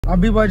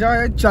अभी बजा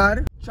है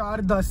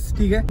 4:10,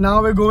 ठीक है।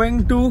 Now we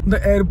going to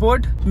the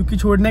airport, क्योंकि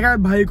छोड़ने का है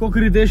भाई को,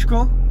 कृतेश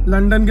को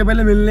लंदन के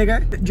पहले मिलने का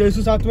है।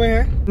 जयसू साथ में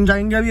है,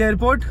 जाएंगे अभी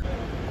एयरपोर्ट।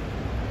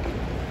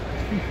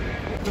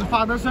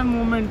 फादर सन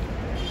मूवमेंट।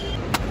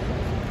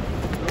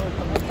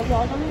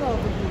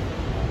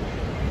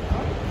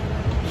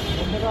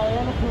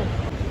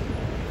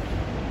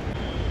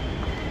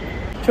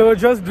 चलो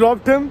just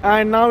dropped him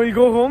and now we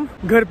go home.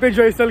 घर पे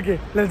जयसल के,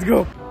 let's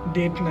go.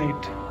 Date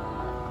night.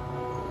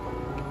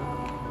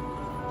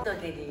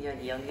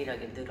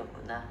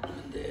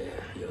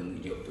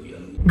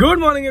 Good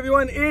morning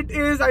everyone. It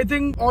is I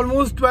think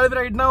almost 12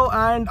 right now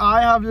and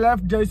I have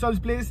left Jaisal's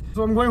place.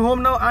 So I'm going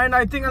home now and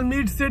I think I'll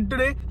meet Sid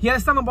today. He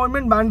has some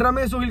appointment Bandra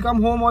mein, so he'll come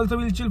home also.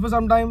 We'll chill for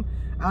some time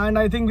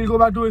and I think we'll go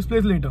back to his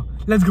place later.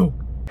 Let's go.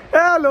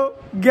 Hello.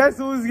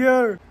 Guess who's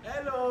here?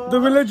 Hello.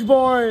 The village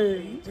boy.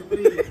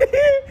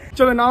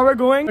 चलो now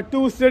we're going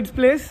to Sid's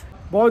place.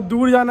 बहुत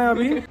दूर जाना है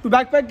अभी। तू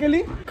backpack के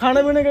लिए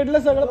खाना पीने घेतलं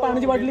सगळं,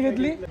 पाण्याची बाटली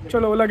घेतली।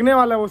 चलो लगने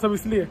वाला है वो सब,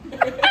 इसलिए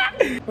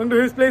going to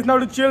his place now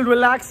to chill,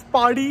 relax,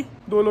 party.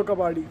 2 लोग का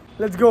party.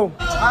 Let's go.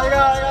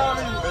 आएगा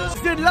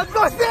Sid, let's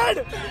go Sid.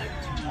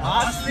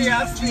 हंसती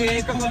हंसती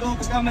एक लोग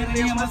का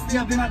मेरी मस्ती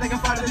अभी ना देखा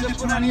पाड़ दे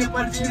पुरानी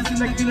पर्ची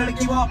जिंदगी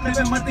लड़की वो अपने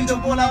पे मरती जो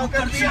बोला वो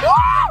कर दिया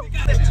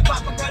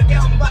पाप करके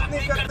हम बात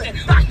नहीं करते।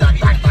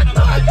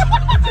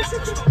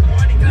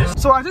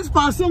 So I just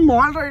passed some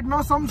mall right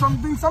now, some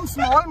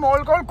small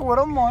mall called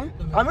Quorum Mall.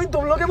 I mean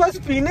तुम लोग के पास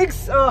Phoenix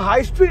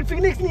High Street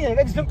Phoenix नहीं है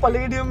क्या, जिसमें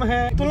Palladium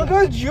है? तुम लोग के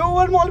पास Geo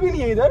World Mall भी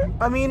नहीं है इधर?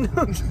 I mean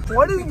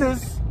what is this?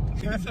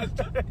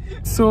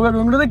 So we're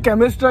going to the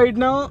chemist right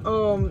now.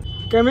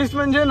 Chemist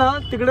म्हणजे ना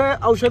तिकडे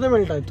औषधे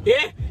मिळतात।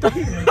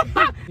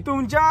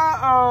 तुमच्या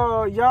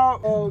या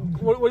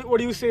what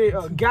do you say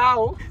गाव,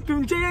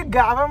 तुमच्या या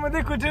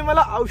गावामध्ये कुठे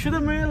मला औषध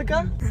मिळेल का?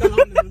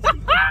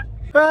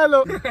 Hello.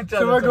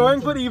 So we're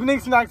going for evening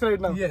snacks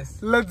right now. Yes.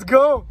 Let's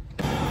go.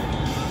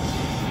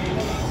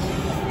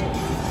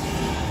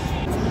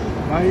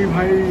 Bhai.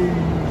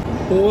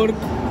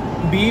 Pork,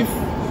 beef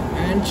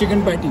and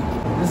chicken patty.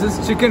 This is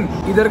chicken.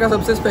 इधर का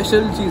सबसे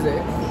स्पेशल चीज है।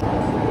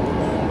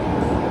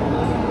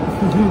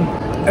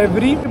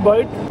 Every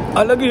bite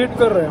अलग ही हिट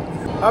कर रहे हैं।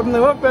 I've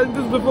never felt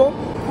this before.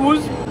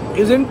 Foos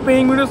isn't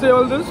paying me to say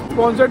all this.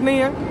 Sponsored नहीं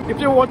है। If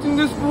you're watching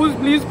this, Foos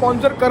please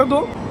sponsor कर दो।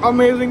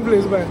 Amazing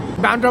place भाई।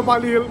 Bandra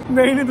Pali Hill।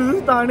 नहीं this is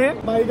Thane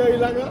भाई का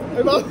इलाका।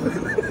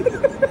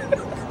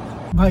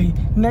 भाई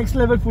next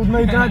level food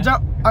में इतना अच्छा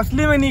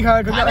असली में नहीं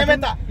खाया कभी।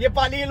 ये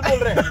पाली हिल बोल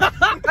रहे हैं।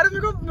 अरे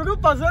मेरे को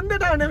पसंद है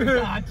ठाणे में,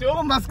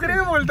 वो मस्करे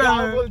में बोलता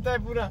है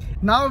पूरा।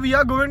 Now we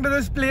are going to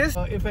this place.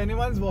 If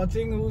anyone's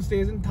watching who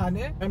stays in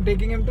Thane, I'm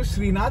taking him to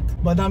Srinath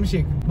Badam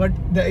Shake. But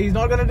he's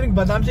not gonna drink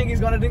Badam Shake.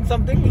 He's gonna drink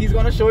something. He's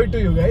gonna show it to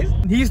you guys.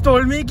 He's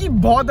told me कि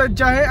बहुत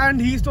अच्छा है and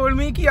he's told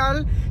me कि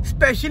I'll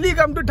specially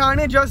come to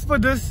Thane just for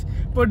this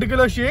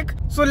particular shake.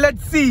 So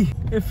let's see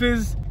if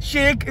his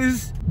shake is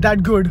that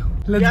good.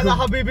 Let's go.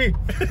 Habibi.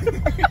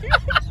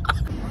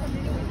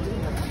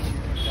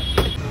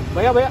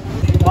 भैया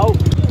आओ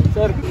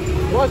sir.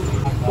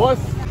 Boss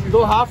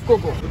 2 half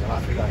cocoa.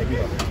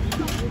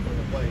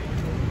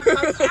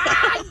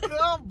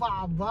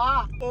 बाबा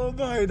ओ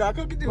भाई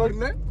दाखव किती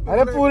भरले।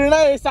 अरे पूर्ण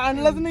आहे,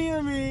 सांडलंच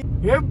नाहीये मी।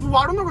 हे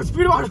वाढू नको,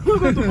 स्पीड वाढू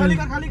नको तू। खाली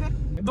कर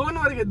 2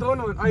 वर घे, 2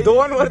 वर।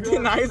 2 वरती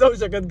नाही जाऊ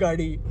शकत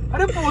गाडी।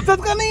 अरे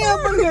पोहोचत का नाही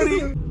आपण घरी?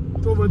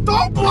 तो बघ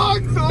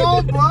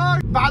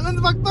बॅलन्स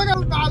बघतो का?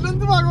 बॅलन्स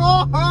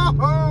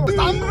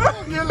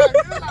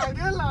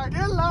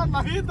गेला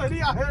नाही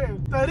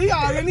तरी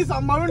आर्यनी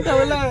सांभाळून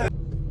ठेवलाय।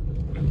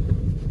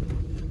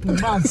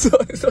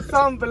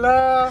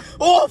 संपलं।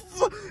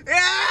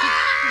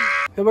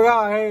 हे बघा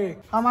आहे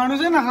हा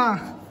माणूस आहे ना, हा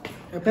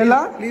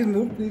त्याला प्लीज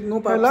मूव, प्लीज नो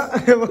पहिला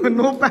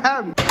नो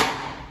पॅम।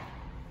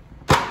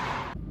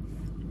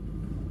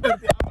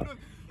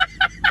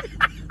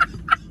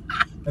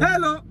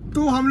 हेलो,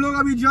 तो हम लोग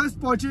अभी जस्ट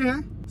पहुंचे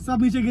हैं,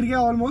 सब नीचे गिर गया,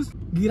 ऑलमोस्ट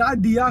गिरा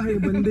दिया है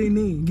बंदे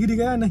ने, गिर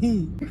गया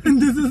नहीं।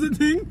 This is the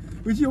thing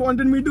which you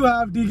wanted me to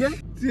have, ठीक है?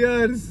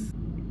 चीयर्स।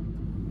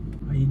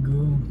 आई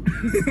गो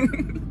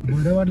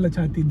बरं वाटलं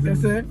छातीत।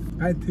 कसं आहे?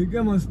 काय ठीक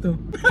आहे, मस्त।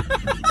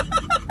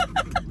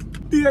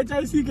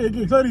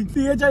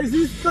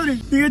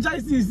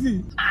 THICC।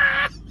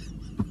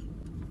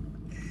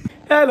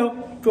 हेलो,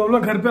 तो हम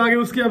लोग घर पे आ गए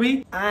उसके अभी,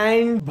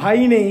 एंड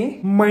भाई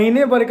ने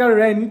महीने भर का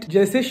रेंट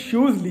जैसे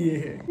शूज लिए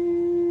हैं।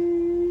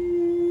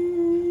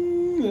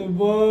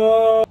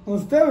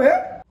 मस्त है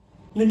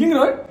लिंकिंग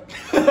रोड।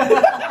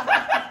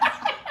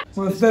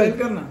 मस्त आहे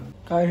करना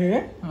काय हे?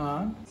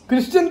 हाँ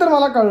क्रिश्चियन तर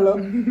मला कळलं,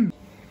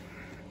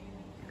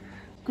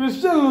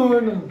 क्रिश्चियन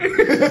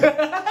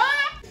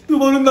तू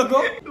बोलून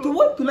दाखव। तू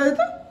बोल, तुला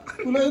येतं?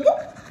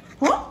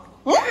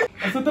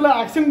 असं तुला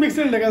ऍक्सेंट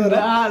बिक्सेंट आहे का जरा?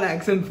 हा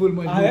ऍक्सेंट फुल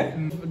मध्ये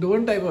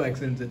 2 टाइप ऑफ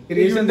ऍक्सेंट्स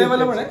आहेत।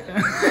 मला पण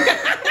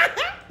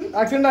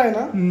ऍक्सेंट आहे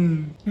ना,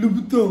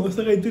 लुबतो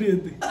असं काहीतरी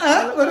येते,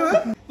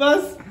 बरोबर?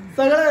 बस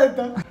सगळं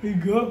येतं।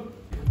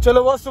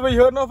 चलो boss, so we're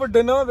here now for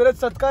dinner. We're at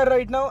Satkar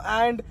right now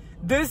and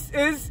this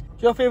is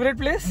your favourite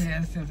place?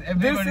 Yes, this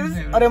everybody's is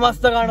favorite. अरे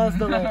मस्त खाना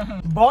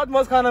बहुत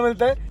मस्त खाना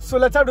मिलता है. So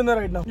let's have dinner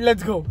right now.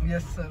 Let's go.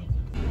 Yes, sir.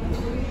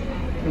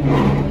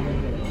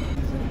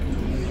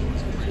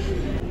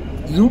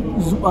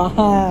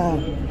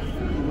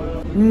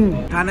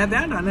 ठाण्यात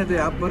आहे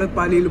आप परत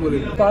पाली येईल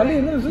बोलेल. पाली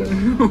है ना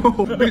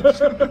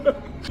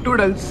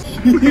Noodles.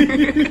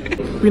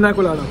 पिना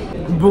कोलाडा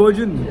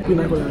भोजन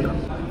पिना कोलाडा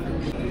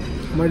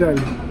मजा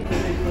आली.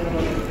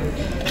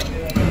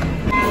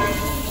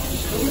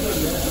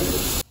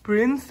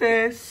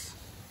 प्रिंसेस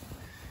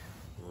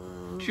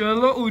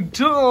चलो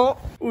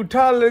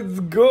उठा लेट्स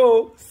गो.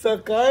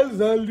 सकाळ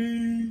झाली.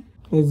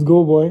 Let's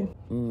go boy.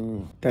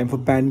 Time for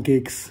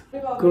pancakes.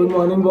 Good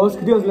morning boss.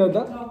 किती वाजले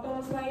आता?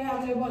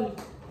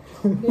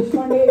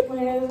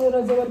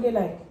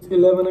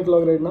 11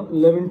 o'clock right now.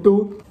 11:02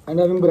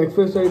 and having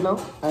breakfast right now.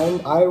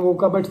 And I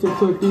woke up at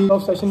 6:30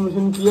 of session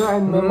किया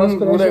and मैं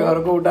मस्त पूरे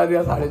घर को उठा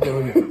दिया 6:30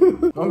 बजे.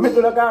 मम्मी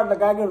तुला काय वाटलं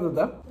काय करत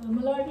होता?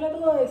 मला वाटलं तू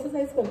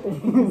एक्सरसाइज करते.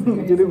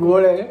 किती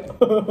गोड आहे.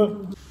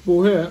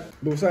 पोहे है,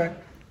 डोसा है,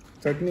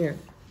 चटनी है,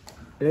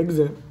 एग्स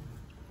है,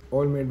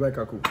 all made by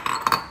Kaku.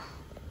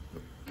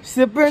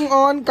 Sipping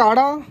on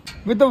kada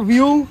with a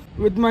view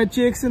with my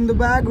chicks in the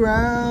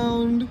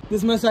background. This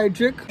is my side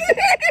chick.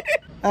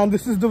 And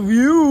this is the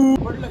view.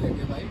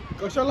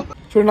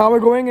 So now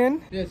we're going in.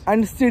 Yes.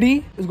 And Siddy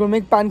is going to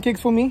make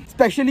pancakes for me,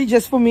 specially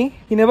just for me.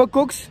 He never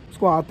cooks.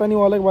 उसको आता नहीं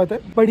वाला बात है.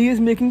 But he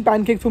is making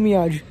pancakes for me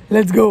आज.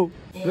 Let's go.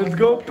 Let's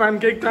go.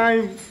 Pancake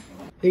time.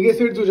 ठीक है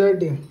Sid तुझा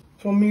day.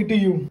 From me to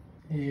you.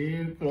 Hey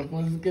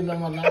propose केलं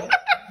मला.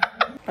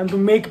 And to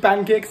make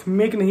pancakes,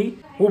 make नहीं,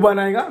 वो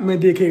बनाएगा, मैं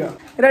देखेगा.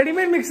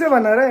 रेडीमेड मिक्स से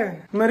बना रहे.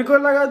 मेरे को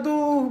लगा तू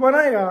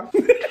बनाएगा.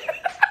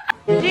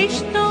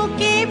 रिश्तों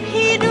के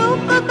भी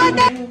रूप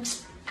बदल.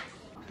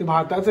 ते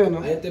भाताचं आहे ना.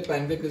 ते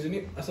पॅनकेक कशी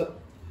नाही असं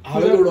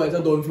हवेत उडवायचा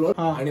 2 फ्लोर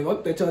आणि मग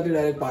त्याच्यावरती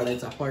डायरेक्ट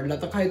पाडायचा. पडला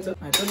तर खायचं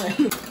नाही तर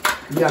नाही.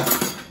 या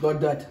गॉट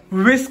दॅट.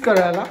 विस्क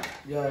करायला.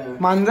 या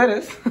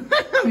मांजरस.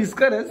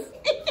 विस्करस.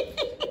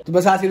 तो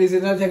बस आज के लिए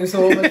इतना. Thank you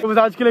so much. तो बस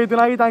आज के लिए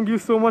इतना ही. Thank you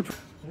so much.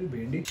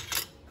 भेंडी.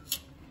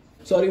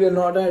 Sorry, we are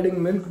not adding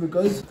milk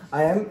because I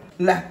am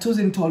lactose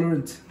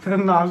intolerant.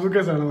 नाजुक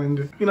है साला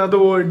म्हणजे. In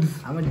other words.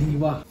 I'm a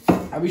diva.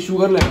 अभी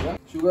शुगर लेगा.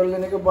 शुगर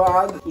लेने के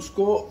बाद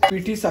उसको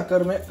पीठी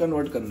साखर में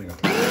कन्वर्ट करने का.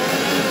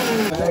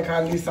 काय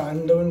खाली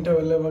सांडून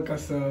ठेवलं बघ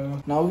कसं.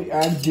 Now we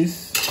add this.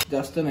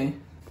 जास्त नहीं.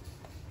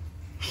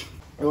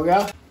 हो गया.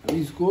 अभी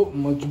इसको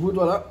मजबूत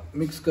वाला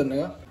मिक्स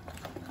करने का.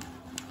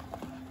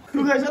 तू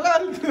कशाला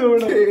आलत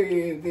एवढं?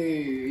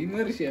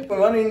 Inertia.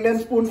 1 Indian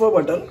spoon for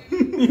butter.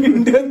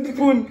 Indian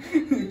spoon.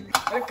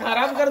 अरे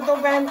खराब करतो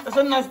पॅन.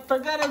 असं नसतं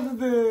करायचं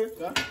ते.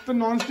 तो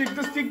नॉनस्टिक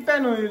तर स्टिक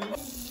पॅन होईल.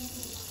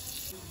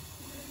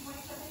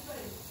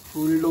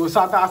 फुल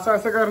डोसा तर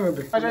असं करणं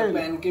ते.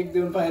 पॅनकेक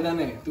देऊन फायदा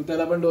नाही. तू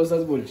त्याला पण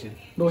डोसाच बोलशील.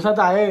 डोसा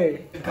तर आहे.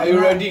 Are you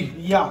ready?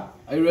 Yeah.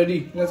 Are you ready?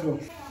 Let's go.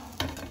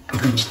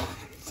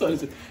 Sorry.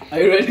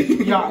 Are you ready?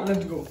 Yeah,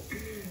 let's go.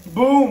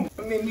 Boom.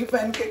 Mainly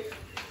pancake.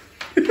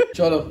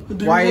 चलो.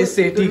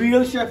 YSAT. The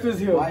real chef is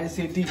here.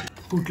 YSAT.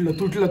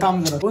 तुटलं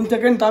थांब जरा. 1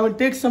 second थांब. It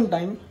takes some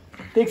time.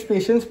 Takes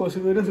patience,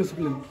 perseverance,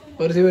 discipline.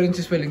 Perseverance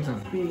spelling सांग.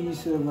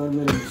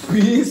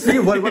 Peace.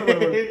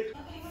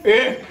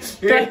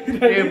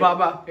 ए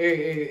बाबा.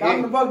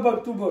 बघ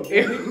तू बघ.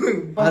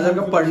 हा जर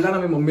का पडला ना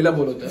मी मम्मीला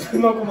बोलवतो.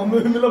 नको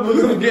मम्मीला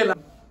बोलून गेला.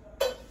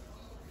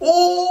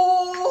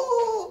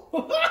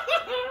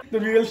 The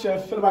real chef.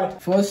 चल bye.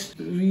 First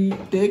we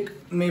take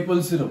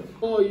maple syrup.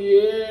 Oh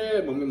yeah.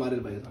 Mummy मारेल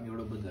पाहिजे सांग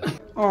एवढं बस झालं.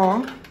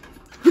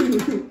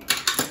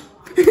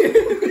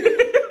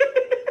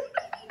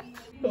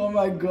 Oh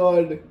my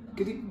god.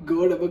 किती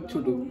गोड आहे बघ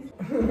छोटू.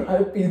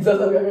 अरे पिझ्झा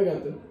सारखा काय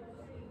खातो.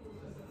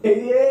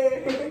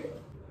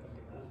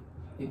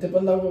 इथे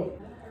पण दाखव.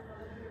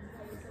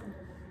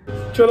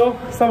 चलो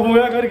सब हो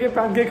गया करके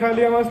पैनकेक खा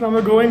लिया बस.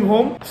 Now going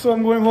home. So I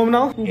am going home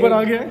now. ऊपर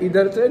आ गया.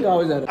 इधर से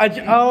गाँव जा रहा.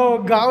 अच्छा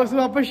गाँव से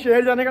वापस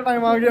शहर जाने का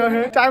टाइम आ गया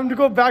है. Time to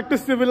go back to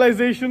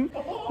civilisation.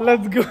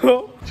 Let's go.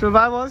 So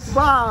bye boss.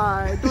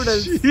 Bye.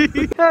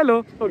 Hello.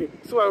 Okay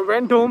so I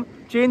went home.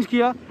 Change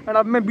किया एंड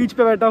अब मैं बीच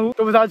पे बैठा हूँ.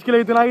 तो बस आज के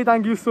लिए इतना ही.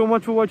 Thank you so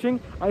much for watching.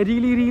 I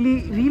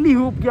really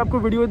hope कि आपको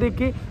वीडियो देख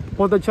के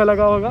बहुत अच्छा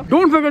लगा होगा.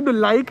 Don't forget to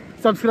like,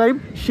 subscribe,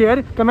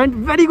 share, comment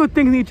very good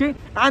things नीचे.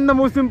 And the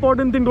most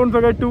important thing, don't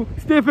forget to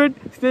stay fit,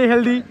 stay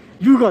healthy.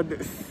 You got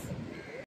this.